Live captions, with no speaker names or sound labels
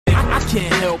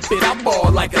can't help it, I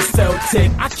ball like a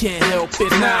Celtic. I can't help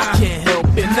it, nah, I can't help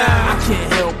it, nah, I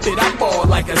can't help it, I ball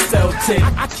like a Celtic.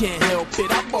 I can't help it,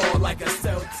 I ball like a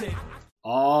Celtic.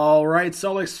 All right,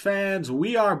 Celtics fans,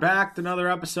 we are back to another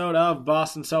episode of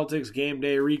Boston Celtics Game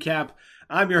Day Recap.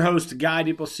 I'm your host, Guy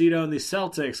DiPlacido, and the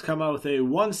Celtics come out with a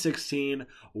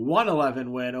 116-111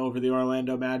 win over the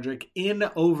Orlando Magic in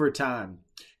overtime.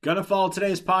 Gonna follow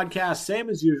today's podcast, same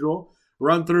as usual.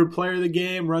 Run through player of the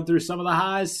game, run through some of the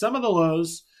highs, some of the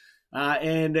lows,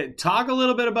 and talk a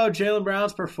little bit about Jaylen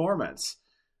Brown's performance.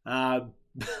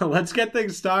 Let's get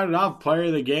things started off. Player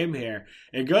of the game here.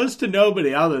 It goes to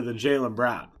nobody other than Jaylen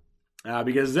Brown,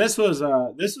 because this was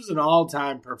an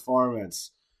all-time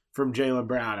performance from Jaylen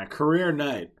Brown, a career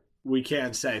night, we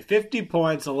can say. 50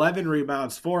 points, 11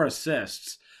 rebounds, 4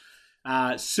 assists.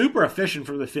 Super efficient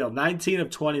from the field, 19 of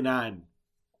 29,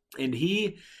 and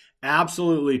he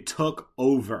absolutely took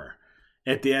over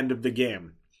at the end of the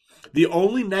game. The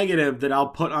only negative that I'll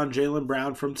put on Jaylen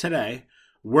Brown from today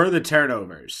were the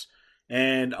turnovers.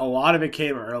 And a lot of it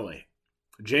came early.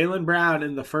 Jaylen Brown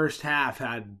in the first half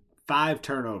had 5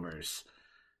 turnovers,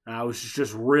 which is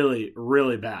just really,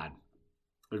 really bad.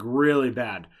 Like, really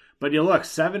bad. But you look,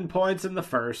 7 points in the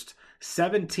first,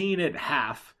 17 at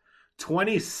half,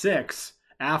 26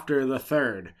 after the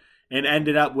third, and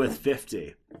ended up with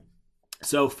 50.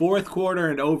 So fourth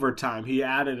quarter and overtime, he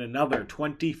added another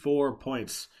 24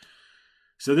 points.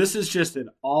 So this is just an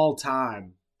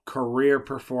all-time career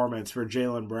performance for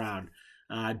Jaylen Brown.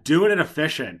 Doing it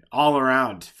efficient all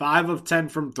around. 5 of 10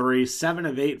 from 3, 7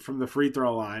 of 8 from the free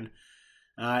throw line.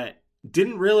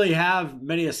 Didn't really have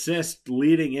many assists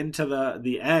leading into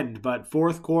the end, but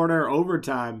fourth quarter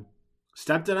overtime,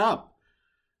 stepped it up.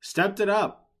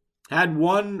 Had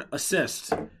 1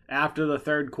 assist after the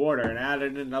third quarter and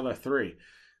added another 3.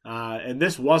 And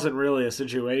this wasn't really a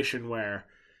situation where,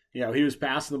 he was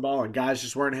passing the ball and guys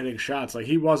just weren't hitting shots. Like,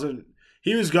 he was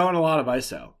going a lot of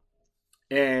ISO.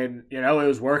 And, it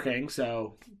was working,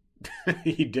 so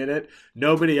he did it.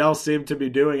 Nobody else seemed to be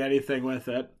doing anything with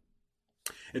it.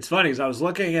 It's funny, because I was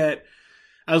looking at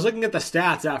the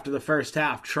stats after the first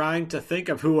half, trying to think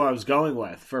of who I was going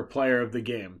with for player of the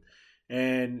game.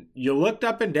 And you looked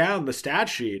up and down the stat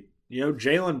sheet.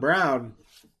 Jaylen Brown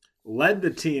led the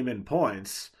team in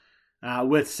points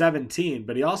with 17,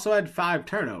 but he also had 5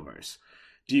 turnovers.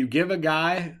 Do you give a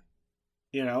guy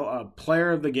a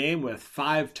player of the game with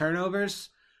 5 turnovers?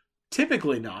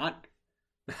 Typically not.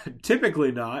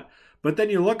 But then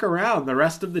you look around the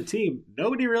rest of the team,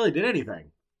 nobody really did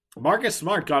anything. Marcus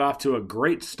Smart got off to a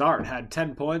great start, had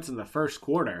 10 points in the first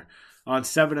quarter on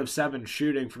 7 of 7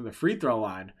 shooting from the free throw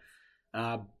line.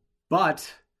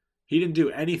 But he didn't do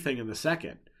anything in the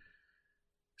second.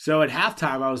 So at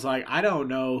halftime, I was like, I don't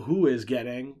know who is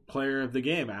getting player of the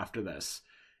game after this.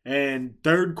 And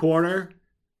third quarter,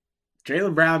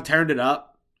 Jaylen Brown turned it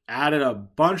up, added a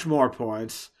bunch more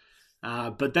points,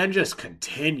 but then just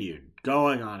continued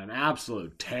going on an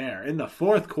absolute tear. In the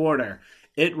fourth quarter,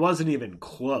 it wasn't even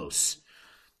close.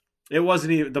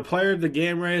 The player of the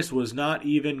game race was not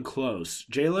even close.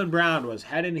 Jaylen Brown was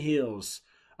head and heels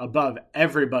above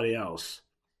everybody else.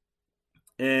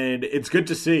 And it's good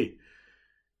to see.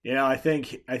 I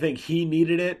think he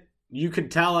needed it. You could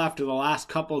tell after the last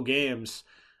couple games,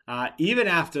 even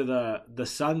after the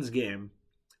Suns game,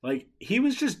 like he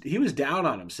was down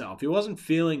on himself. He wasn't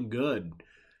feeling good.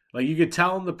 Like you could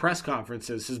tell in the press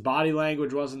conferences, his body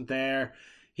language wasn't there.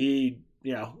 He,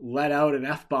 let out an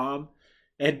F-bomb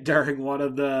during one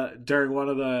of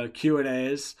the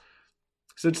Q&As.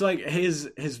 So it's like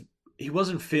he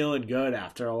wasn't feeling good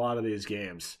after a lot of these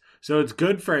games. So it's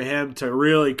good for him to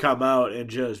really come out and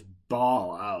just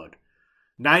ball out.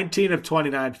 19 of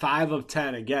 29, 5 of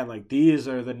 10. Again, like these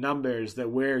are the numbers that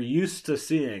we're used to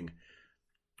seeing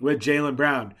with Jaylen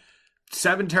Brown.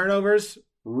 7 turnovers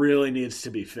really needs to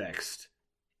be fixed.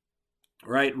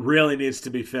 Right? Really needs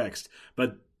to be fixed.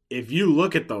 But if you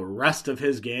look at the rest of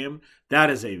his game,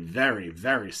 that is a very,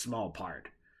 very small part.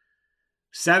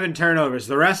 7 turnovers.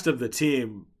 The rest of the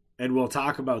team, and we'll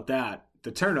talk about that,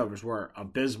 the turnovers were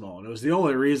abysmal. And it was the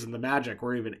only reason the Magic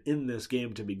were even in this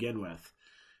game to begin with.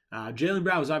 Jaylen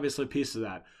Brown was obviously a piece of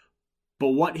that. But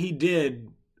what he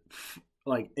did,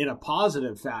 like in a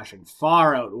positive fashion,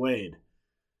 far outweighed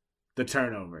the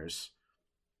turnovers.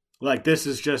 Like this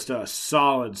is just a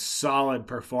solid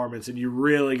performance, and you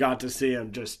really got to see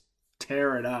him just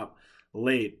tear it up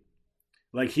late.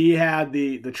 Like he had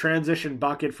the transition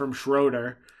bucket from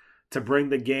Schroeder to bring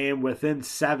the game within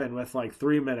 7 with like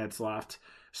 3 minutes left.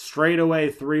 Straight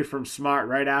away 3 from Smart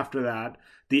right after that.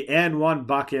 The and 1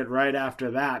 bucket right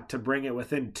after that to bring it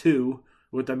within 2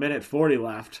 with a minute 40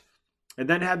 left. and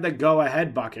then had the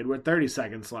go-ahead bucket with 30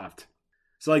 seconds left.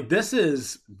 So like this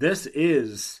is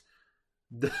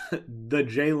the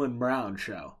Jaylen Brown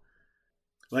show.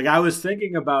 Like I was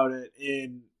thinking about it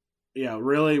in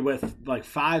really with like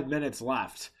 5 minutes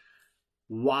left.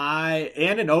 Why,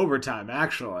 and in overtime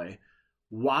actually,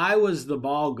 why was the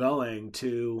ball going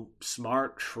to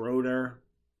Smart, Schroeder,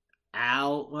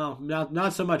 Al? Well,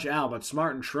 not so much Al, but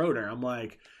Smart and Schroeder. I'm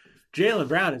like, Jaylen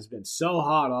Brown has been so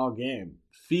hot all game.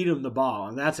 Feed him the ball,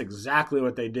 and that's exactly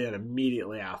what they did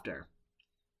immediately after.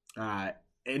 And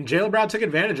Jaylen Brown took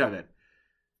advantage of it.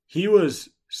 He was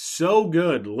so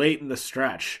good late in the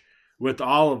stretch with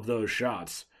all of those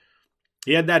shots.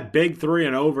 He had that big three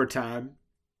in overtime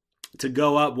to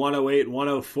go up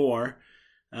 108-104,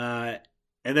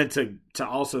 and then to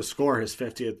also score his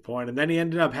 50th point. And then he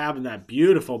ended up having that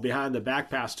beautiful behind the back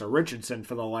pass to Richardson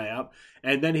for the layup.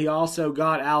 And then he also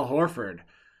got Al Horford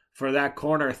for that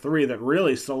corner three that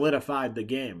really solidified the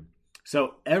game.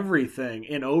 So everything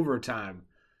in overtime,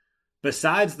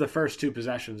 besides the first two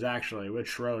possessions actually with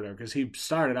Schroeder, because he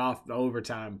started off the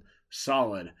overtime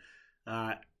solid.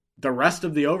 The rest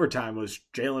of the overtime was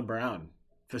Jaylen Brown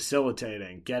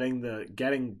facilitating,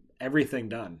 getting everything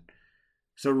done.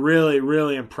 So really,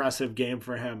 really impressive game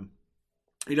for him.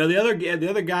 The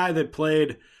other guy that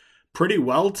played pretty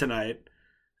well tonight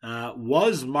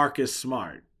was Marcus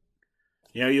Smart.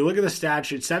 You look at the stat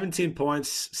sheet: 17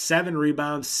 points, 7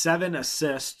 rebounds, 7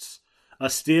 assists, a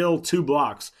steal, 2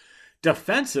 blocks.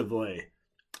 Defensively,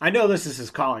 I know this is his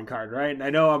calling card, right? And I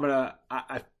know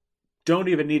I don't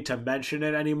even need to mention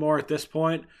it anymore at this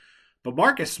point, but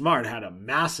Marcus Smart had a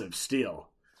massive steal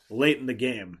late in the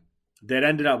game that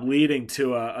ended up leading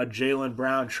to a Jaylen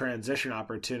Brown transition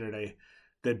opportunity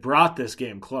that brought this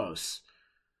game close.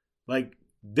 Like,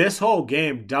 this whole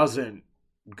game doesn't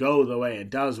go the way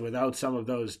it does without some of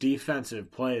those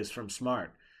defensive plays from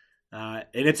Smart. And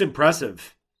it's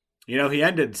impressive. He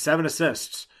ended 7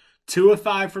 assists, 2 of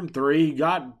 5 from 3. He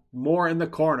got more in the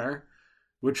corner,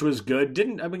 which was good.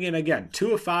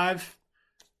 2 of 5,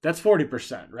 that's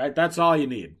 40%, right? That's all you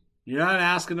need. You're not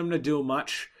asking him to do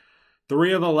much.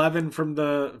 3 of 11 from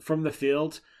the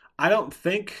field. I don't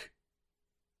think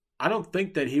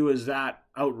that he was that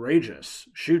outrageous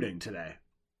shooting today.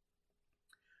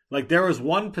 Like, there was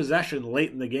one possession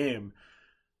late in the game,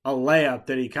 a layup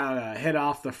that he kind of hit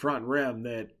off the front rim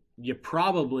that you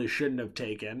probably shouldn't have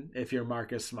taken if you're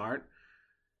Marcus Smart.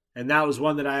 And that was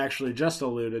one that I actually just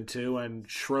alluded to, and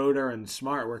Schroeder and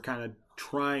Smart were kind of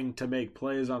trying to make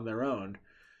plays on their own.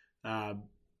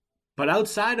 But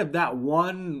outside of that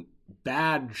one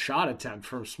bad shot attempt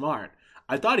from Smart,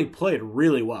 I thought he played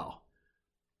really well.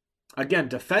 Again,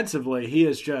 defensively, he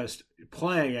is just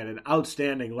playing at an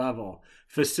outstanding level,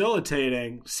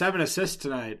 facilitating 7 assists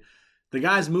tonight. The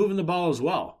guy's moving the ball as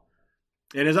well.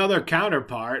 And his other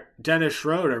counterpart, Dennis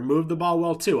Schroeder, moved the ball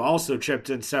well too, also chipped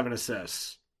in 7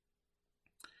 assists.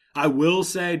 I will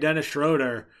say Dennis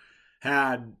Schroeder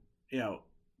had,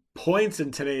 points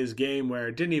in today's game where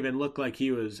it didn't even look like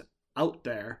he was out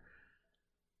there.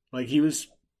 Like, he was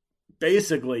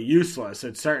basically useless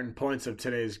at certain points of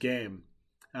today's game.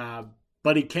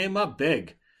 But he came up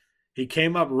big. He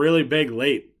came up really big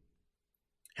late.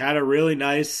 Had a really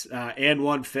nice and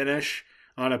one finish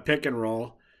on a pick and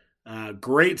roll.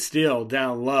 Great steal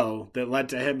down low that led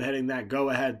to him hitting that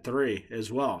go-ahead 3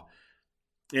 as well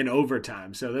in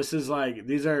overtime. So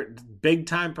these are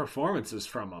big-time performances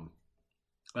from him.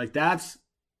 Like, that's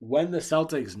when the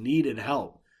Celtics needed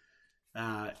help.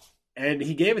 And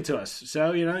he gave it to us.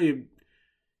 So, you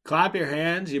clap your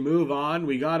hands, you move on.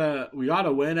 We got a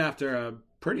win after a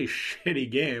pretty shitty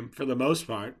game for the most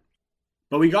part.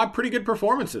 But we got pretty good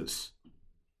performances.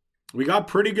 We got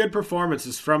pretty good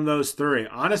performances from those 3.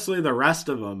 Honestly, the rest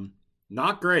of them,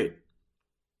 not great.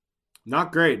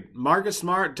 Not great. Marcus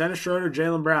Smart, Dennis Schroeder,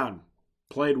 Jaylen Brown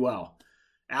played well.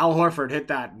 Al Horford hit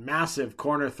that massive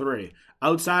corner 3.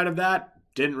 Outside of that,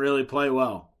 didn't really play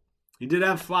well. He did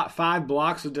have 5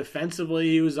 blocks, so defensively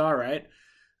he was all right.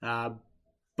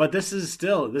 But this is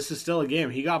still a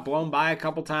game. He got blown by a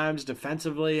couple times.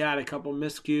 Defensively, he had a couple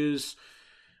miscues.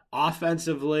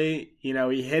 Offensively, he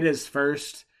hit his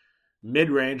first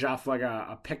mid-range off like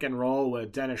a pick and roll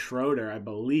with Dennis Schroeder, I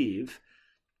believe.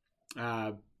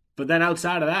 But then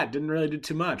outside of that, didn't really do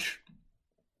too much.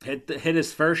 Hit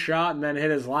his first shot and then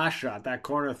hit his last shot, that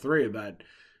corner 3, but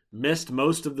missed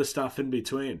most of the stuff in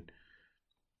between.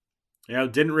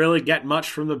 Didn't really get much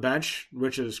from the bench,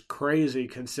 which is crazy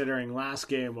considering last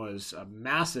game was a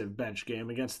massive bench game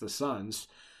against the Suns.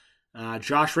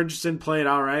 Josh Richardson played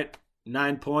all right.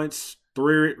 9 points,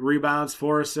 3 rebounds,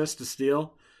 4 assists, a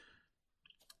steal.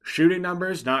 Shooting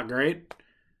numbers, not great.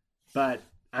 But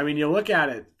I mean, you look at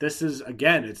it, this is,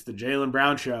 again, it's the Jaylen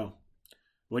Brown show.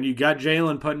 When you got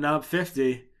Jaylen putting up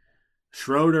 50,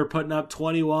 Schroeder putting up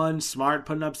 21, Smart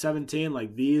putting up 17,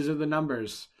 like these are the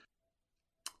numbers.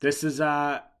 This is,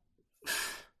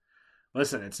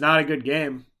 listen, it's not a good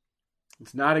game.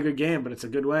 It's not a good game, but it's a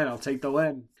good win. I'll take the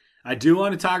win. I do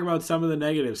want to talk about some of the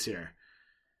negatives here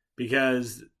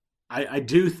because I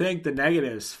do think the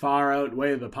negatives far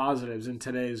outweigh the positives in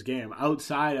today's game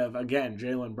outside of, again,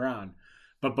 Jaylen Brown.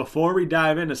 But before we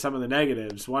dive into some of the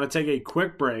negatives, I want to take a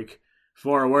quick break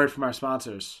for a word from our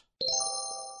sponsors.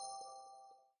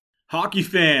 Hockey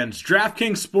fans,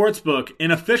 DraftKings Sportsbook,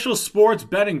 an official sports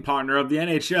betting partner of the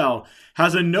NHL,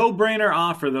 has a no-brainer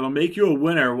offer that'll make you a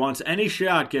winner once any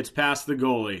shot gets past the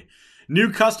goalie.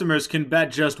 New customers can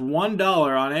bet just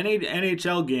 $1 on any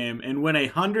NHL game and win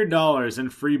 $100 in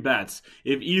free bets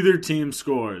if either team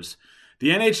scores. The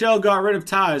NHL got rid of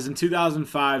ties in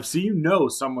 2005, so you know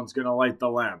someone's going to light the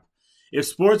lamp. If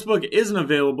Sportsbook isn't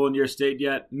available in your state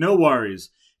yet, no worries.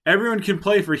 Everyone can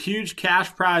play for huge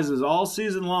cash prizes all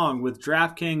season long with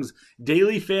DraftKings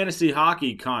daily fantasy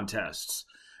hockey contests.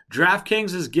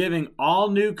 DraftKings is giving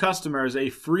all new customers a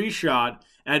free shot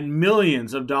at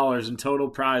millions of dollars in total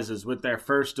prizes with their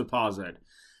first deposit.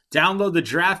 Download the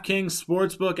DraftKings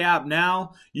Sportsbook app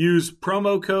now, use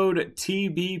promo code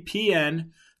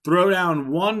TBPN, throw down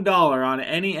 $1 on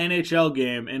any NHL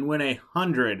game, and win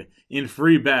 $100 in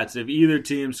free bets if either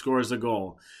team scores a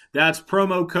goal. That's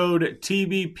promo code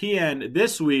TBPN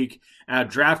this week at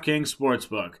DraftKings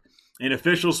Sportsbook, an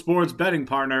official sports betting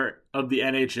partner of the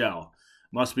NHL.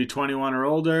 Must be 21 or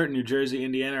older, New Jersey,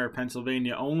 Indiana, or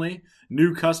Pennsylvania only.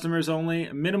 New customers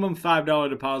only. Minimum $5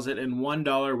 deposit and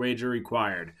 $1 wager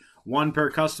required. One per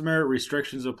customer.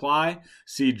 Restrictions apply.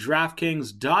 See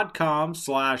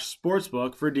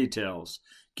DraftKings.com/sportsbook for details.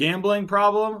 Gambling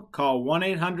problem? Call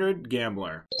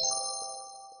 1-800-GAMBLER.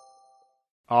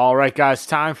 All right, guys,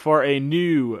 time for a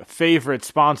new favorite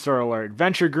sponsor alert,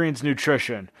 Venture Greens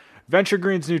Nutrition. Venture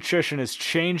Greens Nutrition is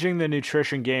changing the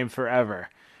nutrition game forever.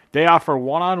 They offer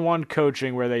one-on-one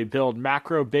coaching where they build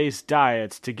macro-based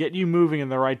diets to get you moving in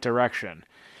the right direction.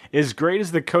 As great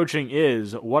as the coaching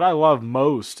is, what I love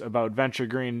most about Venture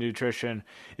Green Nutrition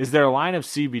is their line of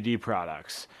CBD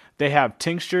products. They have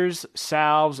tinctures,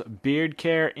 salves, beard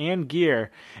care, and gear,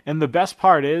 and the best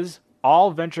part is,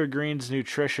 all Venture Greens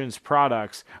Nutrition's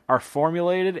products are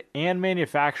formulated and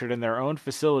manufactured in their own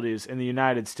facilities in the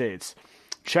United States.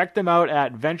 Check them out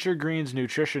at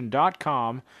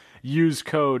venturegreensnutrition.com. Use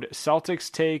code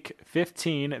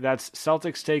CelticsTake15, that's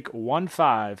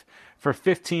CelticsTake15, for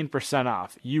 15%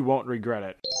 off. You won't regret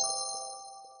it.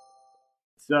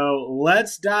 So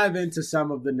let's dive into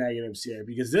some of the negatives here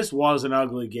because this was an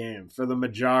ugly game for the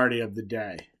majority of the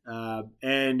day.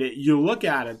 And you look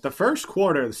at it, the first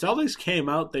quarter, the Celtics came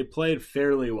out, they played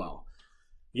fairly well.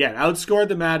 Yeah, outscored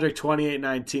the Magic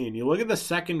 28-19. You look at the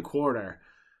second quarter,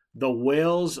 the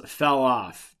Whales fell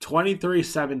off,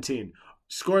 23-17,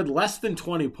 scored less than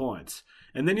 20 points.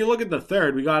 And then you look at the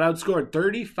third, we got outscored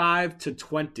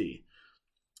 35-20.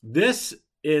 This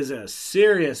is a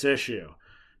serious issue.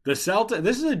 This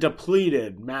is a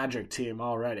depleted Magic team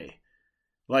already.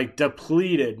 Like,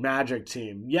 depleted Magic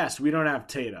team. Yes, we don't have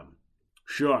Tatum.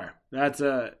 Sure,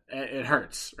 it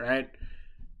hurts, right?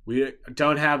 We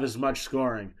don't have as much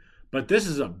scoring. But this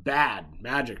is a bad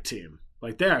Magic team.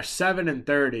 Like, they are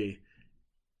 7-30,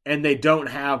 and they don't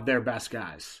have their best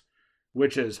guys,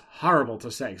 which is horrible to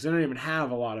say because they don't even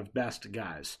have a lot of best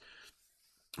guys,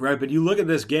 right? But you look at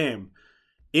this game,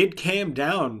 it came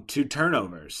down to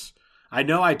turnovers. I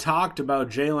know I talked about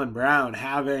Jaylen Brown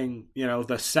having,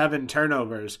 the 7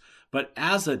 turnovers, but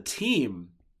as a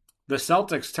team, the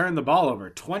Celtics turned the ball over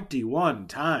 21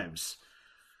 times.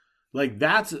 Like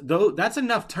that's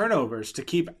enough turnovers to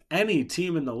keep any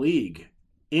team in the league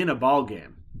in a ball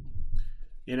game.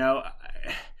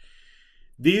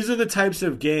 These are the types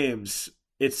of games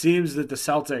it seems that the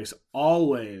Celtics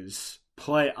always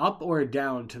play up or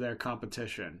down to their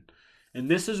competition. And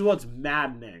this is what's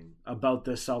maddening about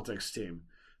this Celtics team.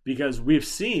 Because we've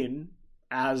seen,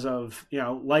 as of,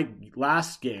 like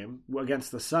last game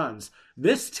against the Suns,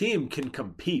 this team can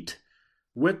compete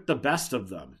with the best of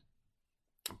them.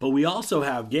 But we also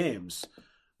have games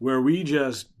where we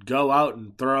just go out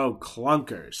and throw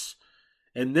clunkers.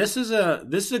 And this is a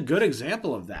good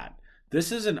example of that.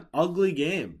 This is an ugly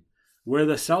game where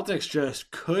the Celtics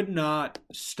just could not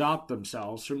stop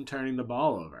themselves from turning the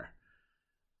ball over.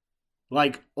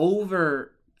 Like,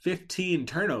 over 15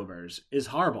 turnovers is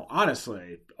horrible.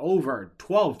 Honestly, over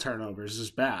 12 turnovers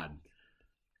is bad.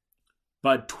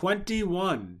 But 22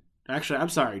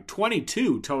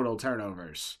 total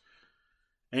turnovers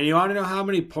And you want to know how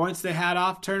many points they had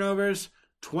off turnovers?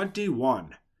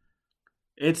 21.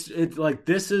 It's like,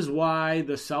 this is why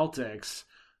the Celtics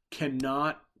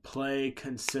cannot play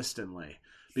consistently,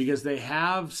 because they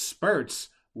have spurts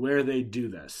where they do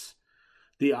this.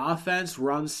 The offense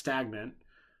runs stagnant.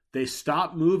 They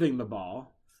stop moving the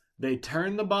ball. They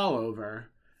turn the ball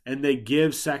over, and they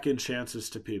give second chances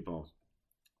to people.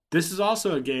 This is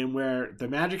also a game where the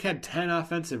Magic had 10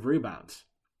 offensive rebounds.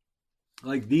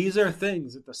 Like, these are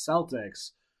things that the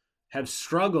Celtics have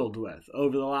struggled with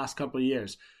over the last couple of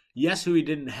years. Yes, we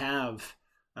didn't have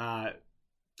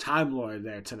Time Lord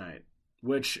there tonight,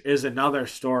 which is another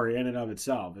story in and of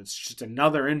itself. It's just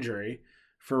another injury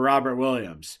for Robert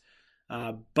Williams.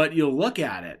 But you'll look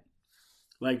at it,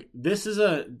 like, this is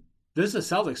a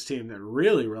Celtics team that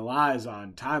really relies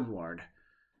on Time Lord,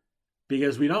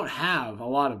 because we don't have a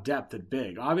lot of depth at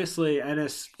big. Obviously,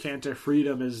 Enes Kanter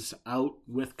Freedom is out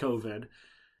with COVID.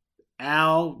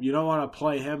 Al, you don't want to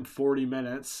play him 40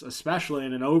 minutes, especially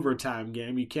in an overtime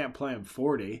game. You can't play him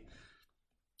 40.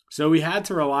 So we had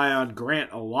to rely on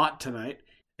Grant a lot tonight.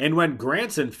 And when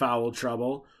Grant's in foul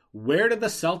trouble, where did the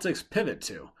Celtics pivot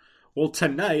to? Well,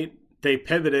 tonight they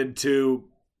pivoted to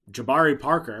Jabari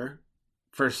Parker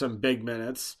for some big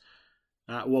minutes.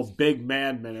 Big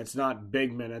man minutes, not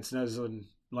big minutes, as in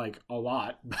like a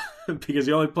lot, because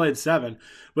he only played 7.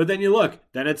 But then you look,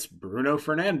 then it's Bruno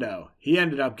Fernando. He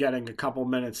ended up getting a couple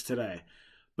minutes today.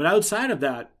 But outside of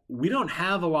that, we don't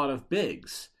have a lot of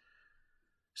bigs.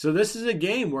 So this is a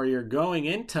game where you're going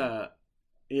into,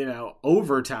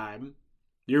 overtime.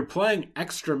 You're playing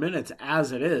extra minutes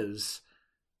as it is,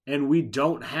 and we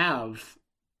don't have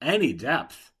any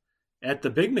depth at the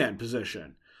big man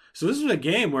position. So this is a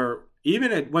game where,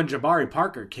 even when Jabari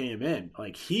Parker came in,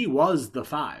 like, he was the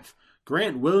 5.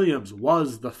 Grant Williams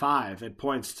was the 5 at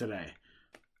points today.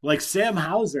 Like, Sam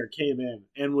Hauser came in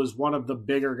and was one of the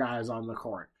bigger guys on the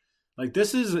court. Like,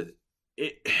 this is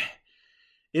it.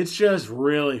 It's just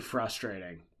really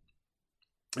frustrating.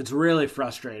 It's really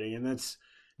frustrating, and that's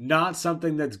not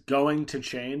something that's going to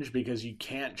change, because you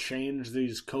can't change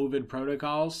these COVID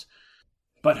protocols.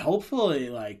 But hopefully,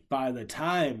 like, by the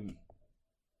time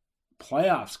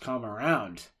playoffs come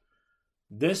around,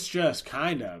 this just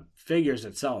kind of figures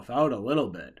itself out a little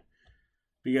bit,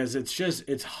 because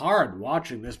it's hard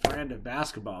watching this brand of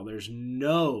basketball. There's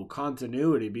no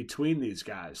continuity between these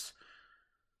guys.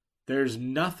 There's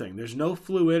nothing. There's no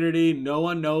fluidity. No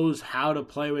one knows how to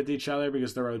play with each other,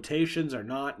 because the rotations are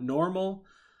not normal.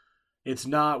 It's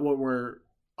not what we're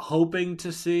hoping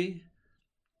to see.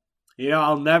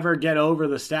 I'll never get over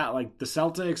the stat. Like, the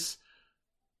Celtics'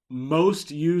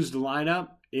 most used lineup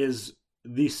is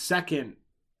the second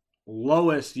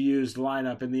lowest used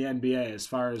lineup in the NBA as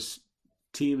far as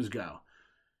teams go.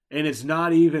 And it's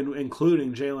not even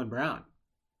including Jaylen Brown.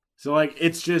 So, like,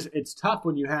 it's tough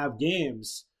when you have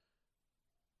games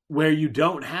where you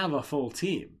don't have a full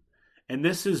team. And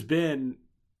this has been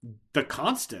the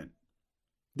constant.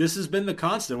 This has been the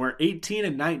constant. We're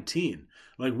 18-19.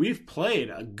 Like, we've played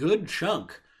a good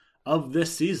chunk of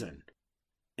this season,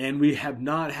 and we have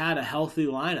not had a healthy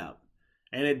lineup.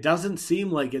 And it doesn't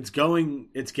seem like it's getting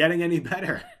any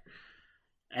better.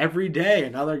 Every day,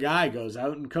 another guy goes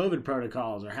out in COVID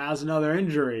protocols or has another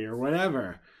injury or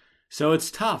whatever. So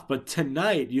it's tough. But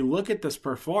tonight, you look at this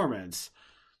performance,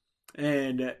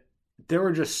 and there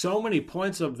were just so many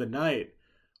points of the night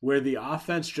where the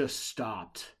offense just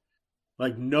stopped.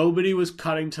 Like, nobody was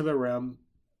cutting to the rim.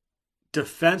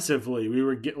 Defensively, we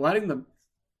were letting the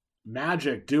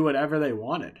Magic do whatever they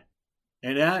wanted.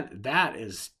 And that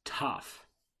is tough.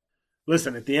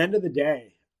 Listen, at the end of the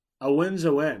day, a win's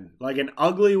a win. Like, an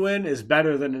ugly win is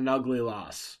better than an ugly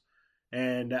loss.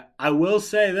 And I will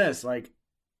say this, like,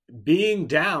 being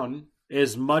down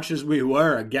as much as we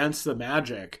were against the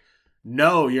Magic,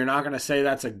 no, you're not going to say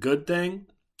that's a good thing.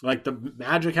 Like, the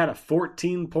Magic had a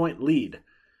 14-point lead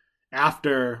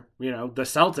after, the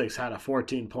Celtics had a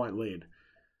 14-point lead.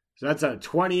 So that's a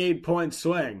 28-point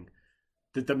swing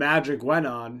that the Magic went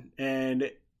on,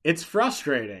 and it's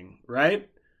frustrating, right?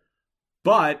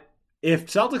 But if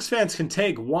Celtics fans can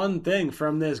take one thing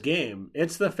from this game,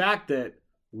 it's the fact that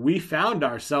we found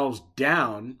ourselves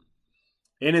down,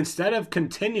 and instead of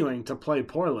continuing to play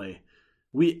poorly,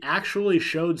 we actually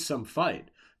showed some fight.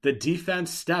 The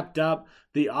defense stepped up.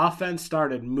 The offense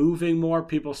started moving more.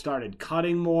 People started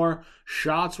cutting more.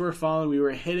 Shots were falling. We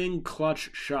were hitting clutch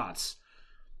shots.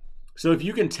 So if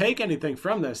you can take anything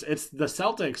from this, it's the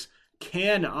Celtics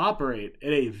can operate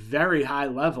at a very high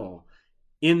level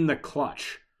in the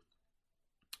clutch.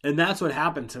 And that's what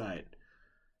happened tonight.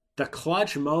 The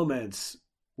clutch moments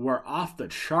were off the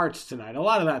charts tonight. A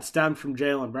lot of that stemmed from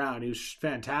Jaylen Brown. He was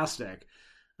fantastic.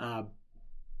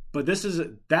 But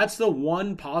that's the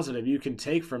one positive you can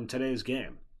take from today's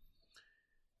game.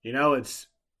 You know,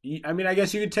 I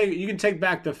guess you can take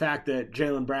back the fact that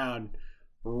Jaylen Brown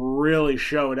really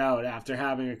showed out after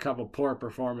having a couple poor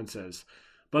performances.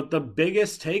 But the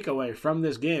biggest takeaway from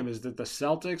this game is that the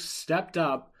Celtics stepped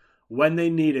up when they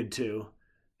needed to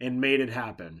and made it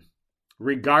happen,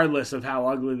 regardless of how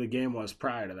ugly the game was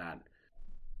prior to that,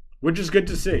 which is good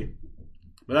to see.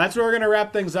 But that's where we're going to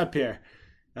wrap things up here.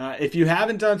 If you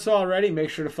haven't done so already, make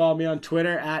sure to follow me on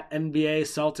Twitter at NBA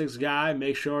Celtics Guy.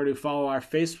 Make sure to follow our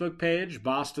Facebook page,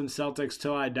 Boston Celtics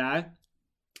Till I Die.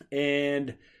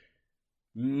 And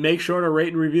make sure to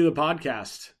rate and review the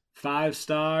podcast. 5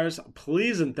 stars,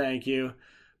 please and thank you.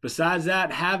 Besides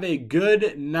that, have a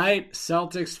good night,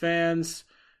 Celtics fans.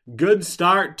 Good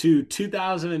start to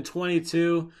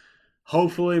 2022.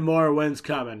 Hopefully more wins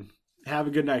coming. Have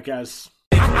a good night, guys.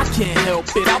 I can't help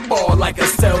it, I ball like a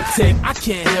Celtic. I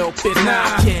can't help it, nah,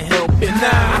 I can't help it, nah,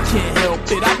 I can't help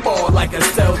it, I ball like a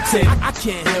Celtic. I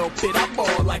can't help it, I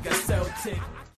ball like a